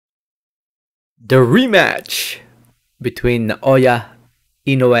The rematch between Naoya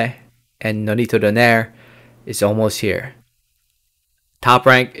Inoue and Nonito Donaire is almost here. Top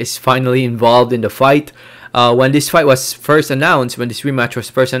Rank is finally involved in the fight. When this fight was first announced, when this rematch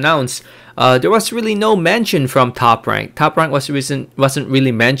was first announced, there was really no mention from Top Rank. Top Rank wasn't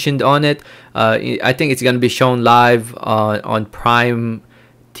really mentioned on it. I think it's gonna be shown live on Prime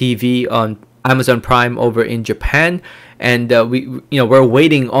TV, on Amazon Prime over in Japan, and we're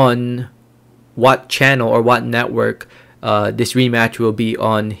waiting on what channel or what network this rematch will be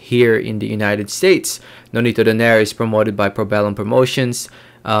on here in the United States. Nonito Donaire is promoted by Probellum Promotions.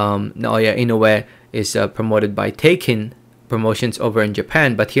 Naoya Inoue is promoted by Taken Promotions over in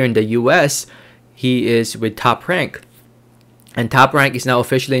Japan. But here in the US, he is with Top Rank. And Top Rank is now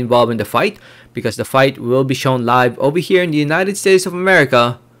officially involved in the fight because the fight will be shown live over here in the United States of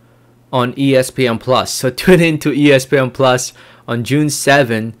America on ESPN Plus. So tune in to ESPN Plus on June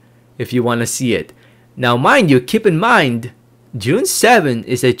 7 if you want to see it. Now, mind you, keep in mind, June 7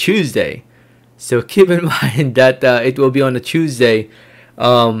 is a Tuesday. So keep in mind that it will be on a Tuesday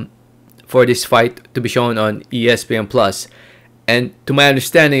for this fight to be shown on ESPN Plus. And to my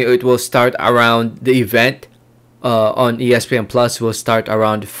understanding, it will start around the event on ESPN Plus will start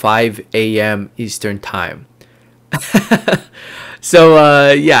around 5 a.m. Eastern Time.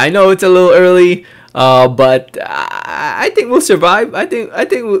 So yeah, I know it's a little early, but I think we'll survive. I think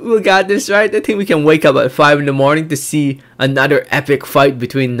we got this, right. I think we can wake up at 5 in the morning to see another epic fight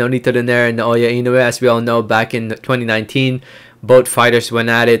between Nonito Donaire and Naoya Inoue. As we all know, back in 2019, both fighters went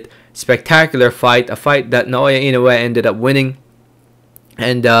at it. Spectacular fight, a fight that Naoya Inoue ended up winning,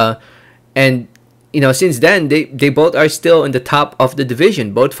 and since then they both are still in the top of the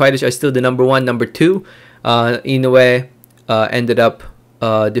division. Both fighters are still the number 1, number 2. Inoue ended up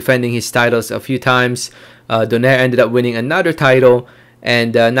defending his titles a few times. Donaire ended up winning another title,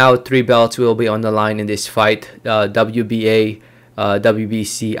 and now 3 belts will be on the line in this fight: WBA,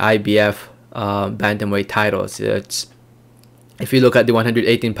 WBC, IBF bantamweight titles. If you look at the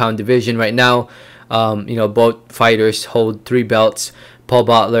 118-pound division right now, both fighters hold 3 belts. Paul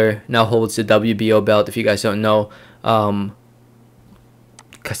Butler now holds the WBO belt. If you guys don't know,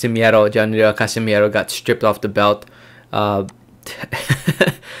 Casimiro got stripped off the belt. I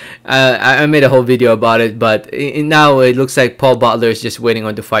made a whole video about it, but now it looks like Paul Butler is just waiting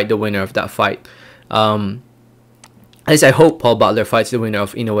on to fight the winner of that fight. At least I hope Paul Butler fights the winner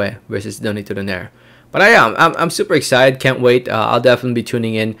of Inoue versus Nonito Donaire. But I'm super excited. Can't wait. I'll definitely be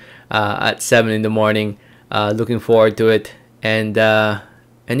tuning in at 7 in the morning. Looking forward to it. And yeah,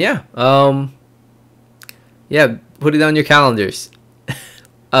 put it on your calendars.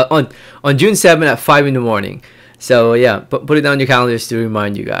 on June 7 at 5 in the morning. So yeah, put it on your calendars to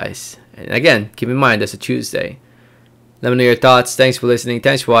remind you guys. And again, keep in mind that's a Tuesday. Let me know your thoughts. Thanks for listening.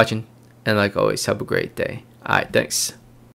 Thanks for watching. And like always, have a great day. Alright, thanks.